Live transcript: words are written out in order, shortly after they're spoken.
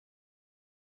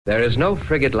There is no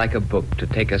frigate like a book to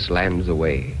take us lands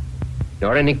away,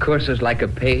 nor any courses like a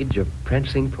page of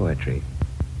prancing poetry.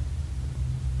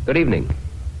 Good evening.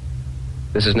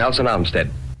 This is Nelson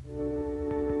Olmsted.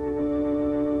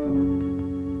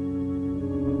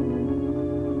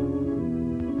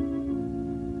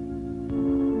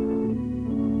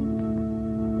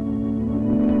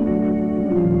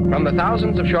 From the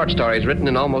thousands of short stories written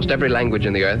in almost every language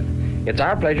in the earth, it's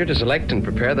our pleasure to select and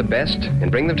prepare the best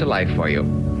and bring them to life for you.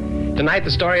 Tonight,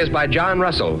 the story is by John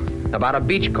Russell, about a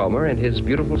beachcomber and his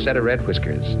beautiful set of red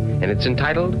whiskers, and it's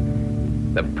entitled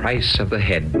The Price of the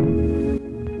Head.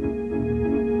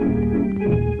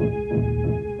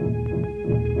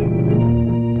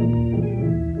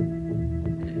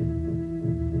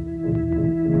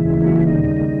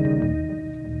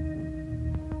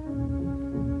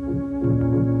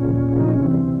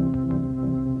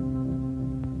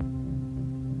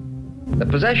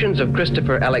 The possessions of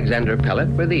Christopher Alexander Pellet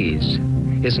were these: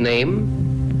 his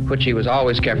name, which he was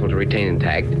always careful to retain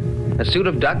intact, a suit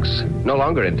of ducks, no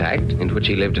longer intact, in which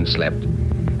he lived and slept,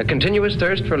 a continuous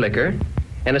thirst for liquor,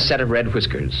 and a set of red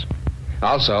whiskers.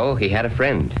 Also, he had a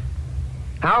friend.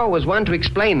 How was one to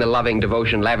explain the loving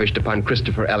devotion lavished upon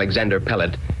Christopher Alexander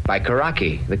Pellet by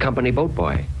Karaki, the company boat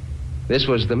boy? This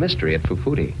was the mystery at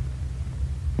Fufuti.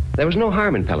 There was no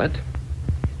harm in Pellet.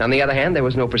 On the other hand, there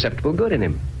was no perceptible good in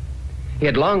him. He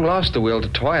had long lost the will to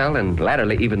toil and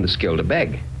latterly even the skill to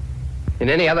beg. In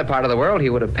any other part of the world,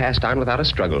 he would have passed on without a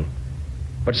struggle.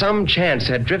 But some chance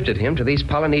had drifted him to these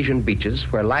Polynesian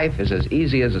beaches where life is as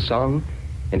easy as a song,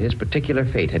 and his particular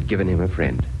fate had given him a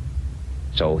friend.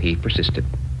 So he persisted.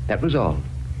 That was all.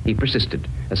 He persisted,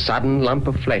 a sodden lump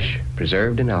of flesh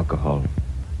preserved in alcohol.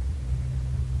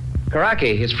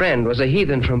 Karaki, his friend, was a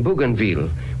heathen from Bougainville,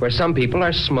 where some people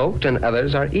are smoked and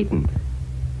others are eaten.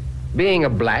 Being a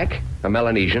black, a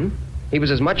Melanesian, he was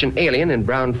as much an alien in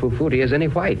brown Fufuti as any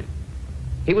white.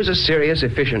 He was a serious,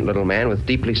 efficient little man with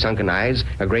deeply sunken eyes,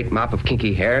 a great mop of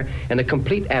kinky hair, and a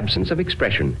complete absence of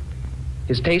expression.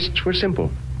 His tastes were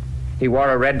simple. He wore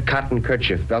a red cotton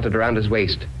kerchief belted around his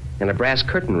waist and a brass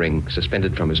curtain ring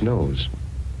suspended from his nose.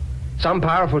 Some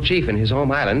powerful chief in his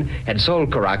home island had sold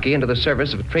Karaki into the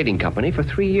service of a trading company for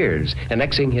 3 years,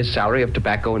 annexing his salary of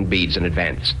tobacco and beads in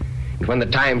advance. And when the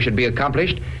time should be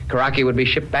accomplished, Karaki would be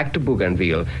shipped back to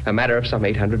Bougainville, a matter of some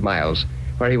 800 miles,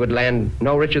 where he would land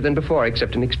no richer than before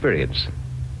except in experience.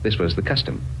 This was the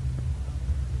custom.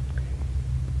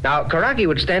 Now, Karaki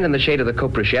would stand in the shade of the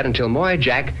copra shed until Moy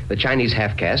Jack, the Chinese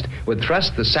half-caste, would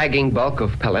thrust the sagging bulk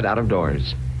of Pellet out of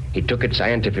doors. He took it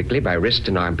scientifically by wrist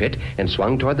and armpit and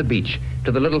swung toward the beach,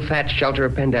 to the little fat shelter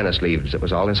of pandanus leaves that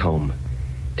was all his home.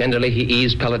 Tenderly, he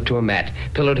eased Pellet to a mat,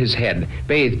 pillowed his head,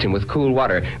 bathed him with cool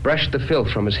water, brushed the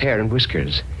filth from his hair and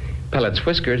whiskers. Pellet's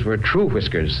whiskers were true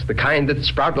whiskers, the kind that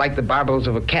sprout like the barbels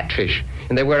of a catfish,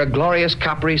 and they were a glorious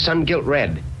coppery sun-gilt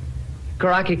red.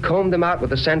 Karaki combed them out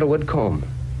with a sandalwood comb.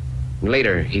 And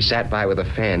later, he sat by with a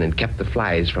fan and kept the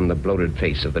flies from the bloated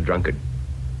face of the drunkard.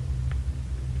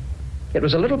 It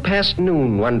was a little past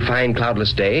noon one fine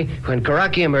cloudless day when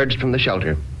Karaki emerged from the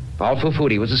shelter. All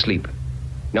Fufuti was asleep.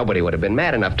 Nobody would have been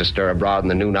mad enough to stir abroad in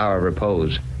the noon hour of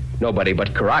repose. Nobody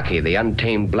but Karaki, the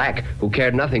untamed black, who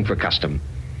cared nothing for custom.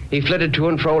 He flitted to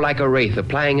and fro like a wraith,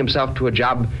 applying himself to a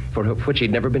job for which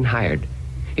he'd never been hired.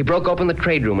 He broke open the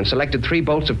trade room and selected 3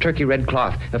 bolts of turkey red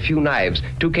cloth, a few knives,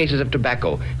 2 cases of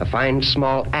tobacco, a fine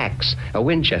small axe, a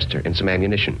Winchester, and some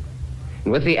ammunition.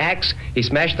 And with the axe, he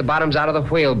smashed the bottoms out of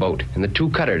the whale boat and the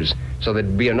 2 cutters, so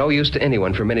they'd be of no use to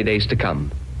anyone for many days to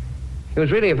come. It was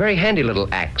really a very handy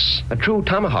little axe, a true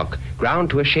tomahawk, ground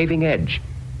to a shaving edge.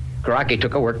 Karaki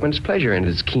took a workman's pleasure in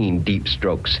his keen, deep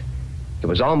strokes. It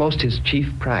was almost his chief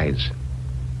prize.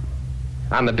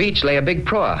 On the beach lay a big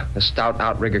proa, a stout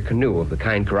outrigger canoe of the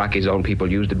kind Karaki's own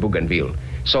people used at Bougainville,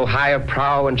 so high of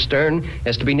prow and stern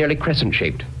as to be nearly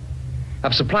crescent-shaped.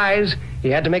 Of supplies, he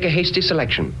had to make a hasty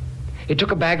selection. He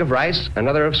took a bag of rice,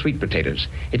 another of sweet potatoes.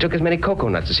 He took as many cocoa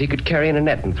nuts as he could carry in a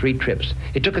net in 3 trips.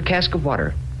 He took a cask of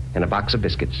water and a box of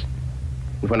biscuits.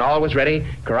 And when all was ready,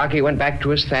 Karaki went back to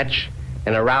his thatch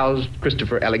and aroused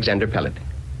Christopher Alexander Pellet.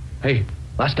 "Hey,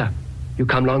 master, you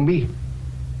come along me?"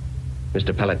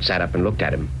 Mr. Pellet sat up and looked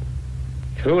at him.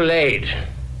 "Too late,"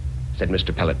 said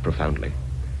Mr. Pellet profoundly.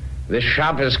 "This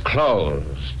shop is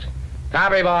closed.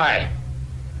 Copy, boy.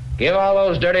 Give all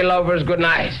those dirty loafers good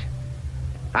night.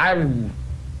 I'm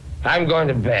going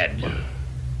to bed."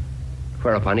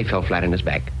 Whereupon he fell flat on his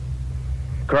back.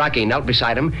 Karaki knelt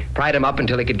beside him, pried him up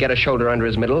until he could get a shoulder under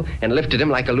his middle, and lifted him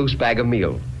like a loose bag of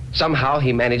meal. Somehow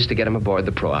he managed to get him aboard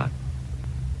the proa.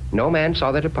 No man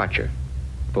saw their departure.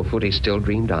 Fufuti still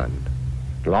dreamed on.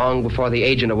 Long before the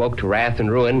agent awoke to wrath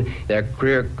and ruin, their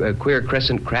queer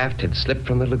crescent craft had slipped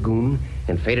from the lagoon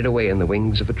and faded away in the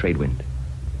wings of a trade wind.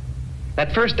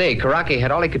 That first day, Karaki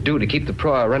had all he could do to keep the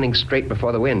proa running straight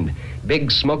before the wind. Big,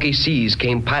 smoky seas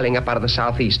came piling up out of the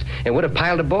southeast and would have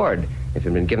piled aboard if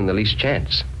he'd been given the least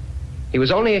chance. He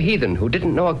was only a heathen who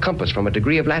didn't know a compass from a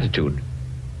degree of latitude.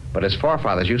 But his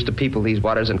forefathers used to people these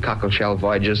waters in cockleshell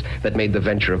voyages that made the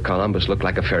venture of Columbus look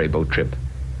like a ferry boat trip.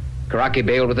 Karaki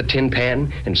bailed with a tin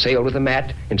pan and sailed with a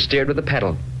mat and steered with a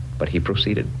paddle, but he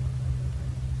proceeded.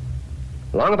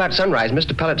 Long about sunrise,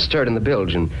 Mr. Pellet stirred in the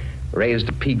bilge and raised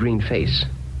a pea-green face.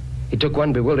 He took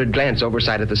one bewildered glance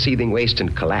overside at the seething waist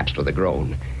and collapsed with a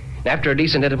groan. After a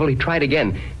decent interval, he tried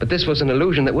again, but this was an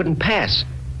illusion that wouldn't pass.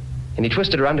 And he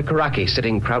twisted around to Karaki,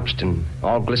 sitting crouched and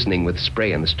all glistening with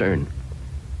spray in the stern.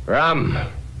 "Rum,"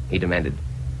 he demanded.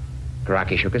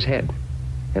 Karaki shook his head,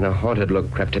 and a haunted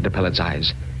look crept into Pellet's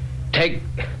eyes. Take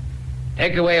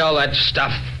away all that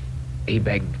stuff," he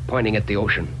begged, pointing at the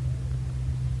ocean.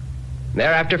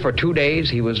 Thereafter, for 2 days,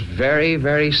 he was very,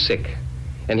 very sick,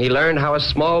 and he learned how a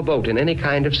small boat in any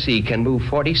kind of sea can move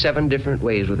 47 different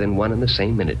ways within one and the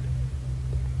same minute.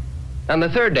 On the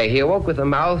third day, he awoke with a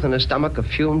mouth and a stomach of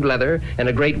fumed leather and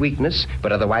a great weakness,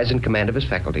 but otherwise in command of his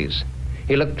faculties.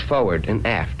 He looked forward and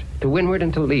aft, to windward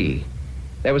and to lee.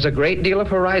 There was a great deal of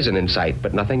horizon in sight,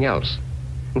 but nothing else.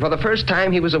 And for the first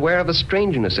time, he was aware of the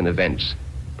strangeness in events,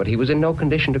 but he was in no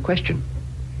condition to question.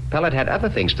 Pellet had other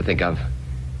things to think of.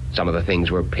 Some of the things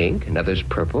were pink, and others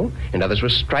purple, and others were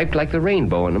striped like the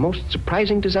rainbow in the most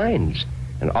surprising designs,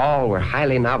 and all were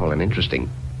highly novel and interesting.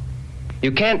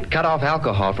 You can't cut off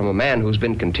alcohol from a man who's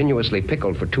been continuously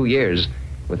pickled for 2 years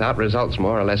without results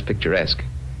more or less picturesque.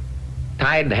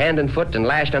 Tied hand and foot and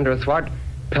lashed under a thwart,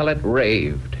 Pellet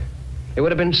raved. It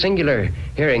would have been singular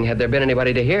hearing had there been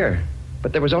anybody to hear,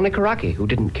 but there was only Karaki, who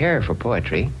didn't care for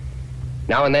poetry.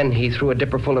 Now and then he threw a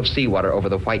dipper full of seawater over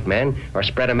the white man, or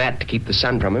spread a mat to keep the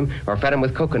sun from him, or fed him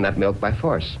with coconut milk by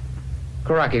force.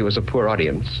 Karaki was a poor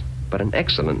audience, but an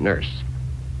excellent nurse.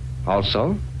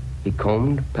 Also, he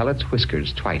combed Pellet's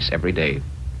whiskers twice every day.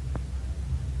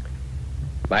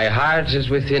 "My heart is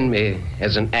within me,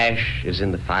 as an ash is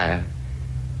in the fire.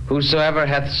 Whosoever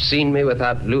hath seen me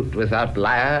without lute, without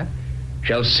lyre,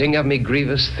 shall sing of me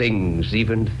grievous things,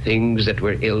 even things that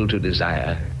were ill to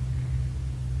desire."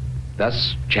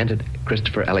 Thus chanted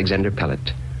Christopher Alexander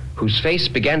Pellet, whose face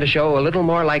began to show a little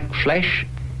more like flesh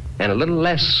and a little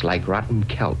less like rotten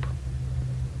kelp.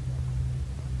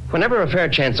 Whenever a fair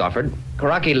chance offered,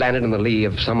 Karaki landed in the lee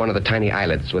of some one of the tiny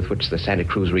islets with which the Santa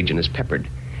Cruz region is peppered,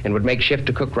 and would make shift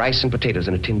to cook rice and potatoes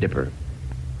in a tin dipper.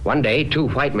 One day, 2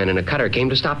 white men in a cutter came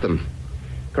to stop them.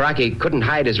 Karaki couldn't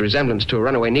hide his resemblance to a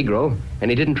runaway Negro,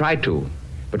 and he didn't try to.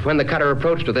 But when the cutter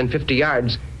approached within 50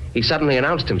 yards, he suddenly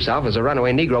announced himself as a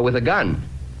runaway Negro with a gun.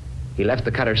 He left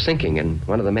the cutter sinking and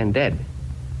one of the men dead.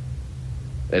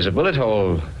 "There's a bullet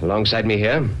hole alongside me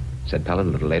here," said Pellet a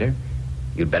little later.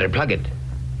 "You'd better plug it."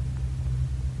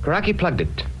 Karaki plugged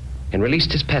it and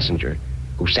released his passenger,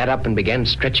 who sat up and began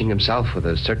stretching himself with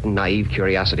a certain naive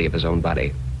curiosity of his own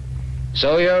body.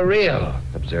 "So you're real,"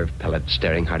 observed Pellet,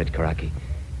 staring hard at Karaki.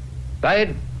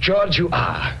 "By George, you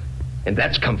are, and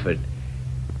that's comfort.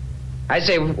 I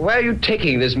say, where are you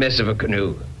taking this mess of a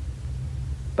canoe?"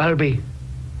 "Balby,"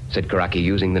 said Karaki,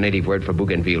 using the native word for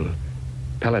bougainville.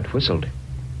 Pellet whistled.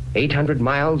 800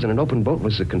 miles in an open boat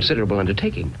was a considerable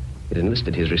undertaking. It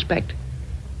enlisted his respect.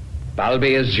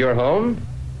 "Balby is your home?"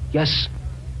 "Yes."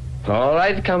 "All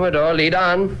right, Commodore, lead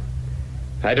on.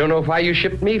 I don't know why you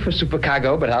shipped me for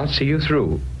supercargo, but I'll see you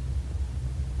through."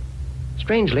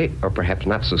 Strangely, or perhaps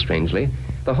not so strangely,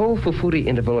 the whole Fufudi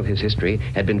interval of his history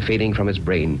had been fading from his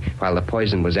brain, while the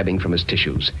poison was ebbing from his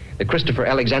tissues. The Christopher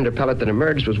Alexander Pellet that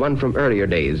emerged was one from earlier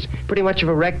days. Pretty much of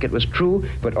a wreck, it was true,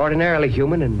 but ordinarily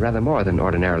human and rather more than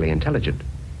ordinarily intelligent.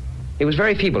 He was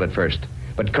very feeble at first,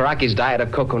 but Karaki's diet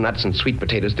of cocoa nuts and sweet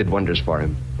potatoes did wonders for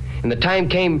him. And the time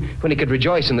came when he could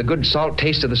rejoice in the good salt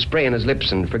taste of the spray in his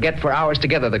lips and forget for hours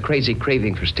together the crazy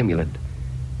craving for stimulant.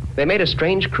 They made a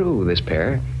strange crew, this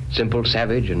pair, simple,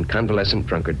 savage, and convalescent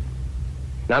drunkard.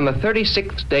 Now, on the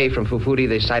 36th day from Fufudi,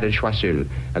 they sighted Choiseul,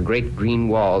 a great green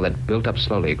wall that built up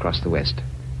slowly across the west.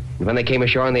 And when they came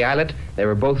ashore on the islet, they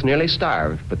were both nearly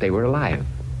starved, but they were alive.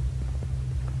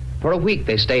 For a week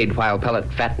they stayed while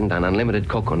Pellet fattened on unlimited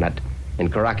coconut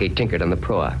and Karaki tinkered on the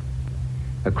proa.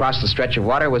 Across the stretch of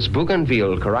water was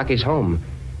Bougainville, Karaki's home,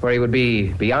 where he would be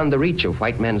beyond the reach of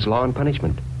white men's law and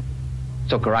punishment.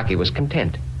 So Karaki was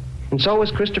content, and so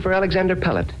was Christopher Alexander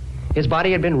Pellet. His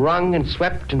body had been wrung and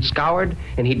swept and scoured,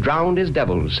 and he drowned his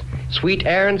devils. Sweet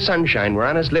air and sunshine were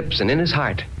on his lips and in his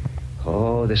heart.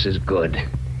 "Oh, this is good.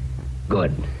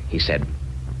 Good," he said.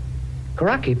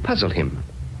 Karaki puzzled him.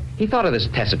 He thought of this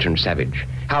taciturn savage,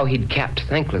 how he'd capped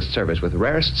thankless service with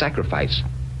rarest sacrifice.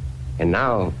 And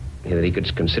now that he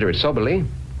could consider it soberly,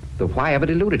 the why of it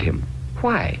eluded him.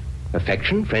 Why?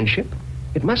 Affection? Friendship?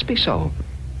 It must be so.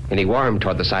 And he warmed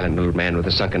toward the silent little man with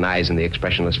the sunken eyes and the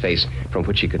expressionless face from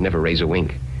which he could never raise a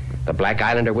wink. The Black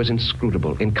Islander was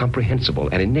inscrutable, incomprehensible,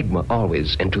 an enigma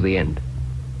always, and to the end.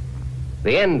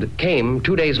 The end came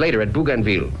 2 days later at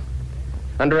Bougainville.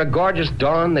 Under a gorgeous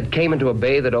dawn that came into a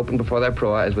bay that opened before their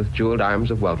proa as with jeweled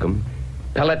arms of welcome,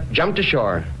 Pellet jumped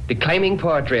ashore, declaiming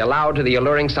poetry aloud to the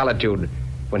alluring solitude,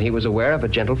 when he was aware of a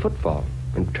gentle footfall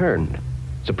and turned,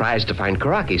 surprised to find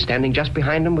Karaki standing just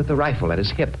behind him with the rifle at his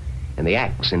hip and the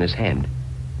axe in his hand.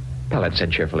 Pellet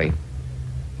said cheerfully,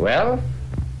 "Well,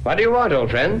 what do you want, old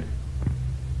friend?"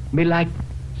 "Me like,"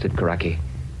 said Karaki,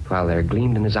 while there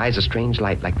gleamed in his eyes a strange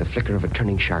light like the flicker of a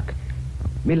turning shark.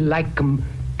 "Me like 'em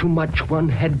too much one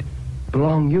head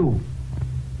belong you."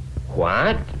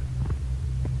 "What?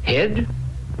 Head?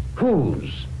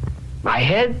 Whose? My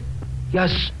head?"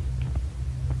 "Yes."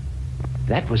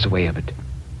 That was the way of it.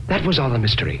 That was all the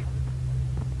mystery.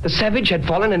 The savage had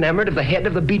fallen enamored of the head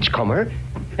of the beachcomber,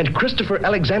 and Christopher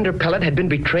Alexander Pellet had been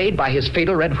betrayed by his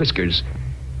fatal red whiskers.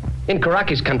 In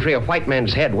Karaki's country, a white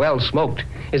man's head, well smoked,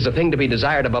 is the thing to be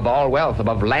desired above all wealth,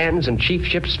 above lands and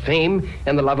chiefships, fame,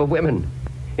 and the love of women.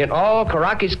 In all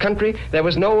Karaki's country, there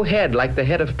was no head like the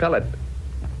head of Pellet.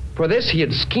 For this he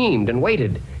had schemed and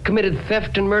waited, committed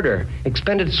theft and murder,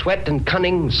 expended sweat and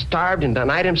cunning, starved and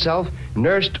denied himself,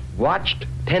 nursed, watched,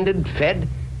 tended, fed,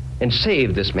 and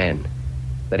saved this man,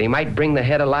 that he might bring the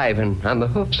head alive and on the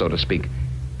hoof, so to speak,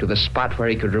 to the spot where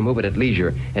he could remove it at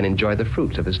leisure and enjoy the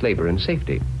fruits of his labor in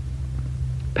safety.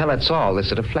 Pellet saw all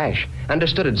this at a flash,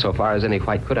 understood it so far as any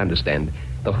white could understand,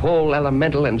 the whole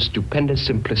elemental and stupendous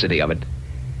simplicity of it.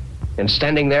 And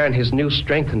standing there in his new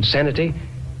strength and sanity,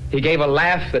 he gave a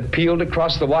laugh that pealed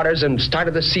across the waters and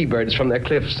started the seabirds from their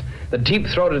cliffs, the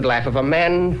deep-throated laugh of a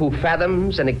man who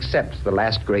fathoms and accepts the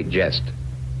last great jest.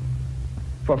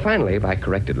 For finally, by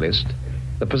corrected list,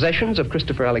 the possessions of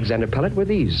Christopher Alexander Pellet were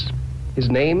these: his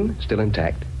name still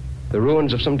intact, the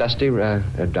ruins of some dusty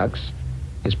ducks,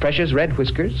 his precious red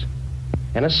whiskers,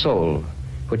 and a soul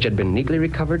which had been neatly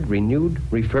recovered, renewed,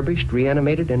 refurbished,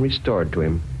 reanimated, and restored to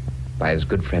him by his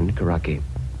good friend Karaki.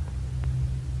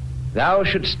 Thou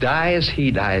shouldst die as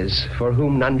he dies, for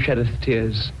whom none sheddeth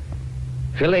tears,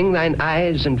 filling thine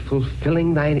eyes and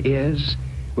fulfilling thine ears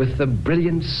with the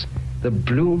brilliance, the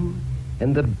bloom,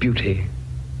 and the beauty.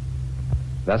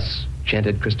 Thus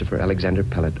chanted Christopher Alexander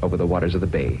Pellet over the waters of the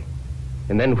bay,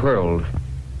 and then whirled,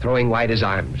 throwing wide his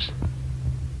arms.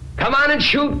 "Come on and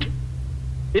shoot!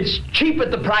 It's cheap at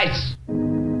the price!"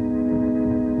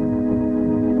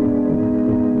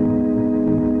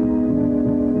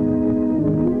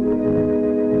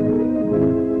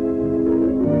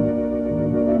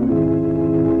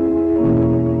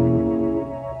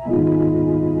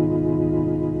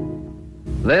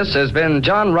 This has been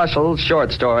John Russell's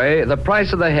short story, The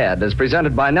Price of the Head, as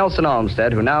presented by Nelson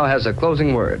Olmsted, who now has a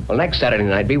closing word. Well, next Saturday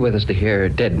night, be with us to hear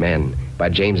Dead Man by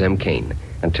James M. Cain.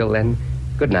 Until then,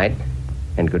 good night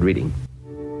and good reading.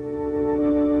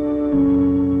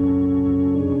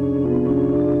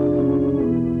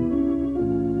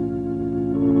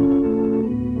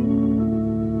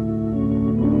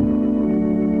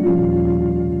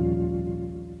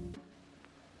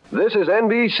 This is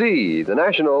NBC, the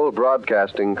national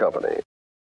broadcasting company.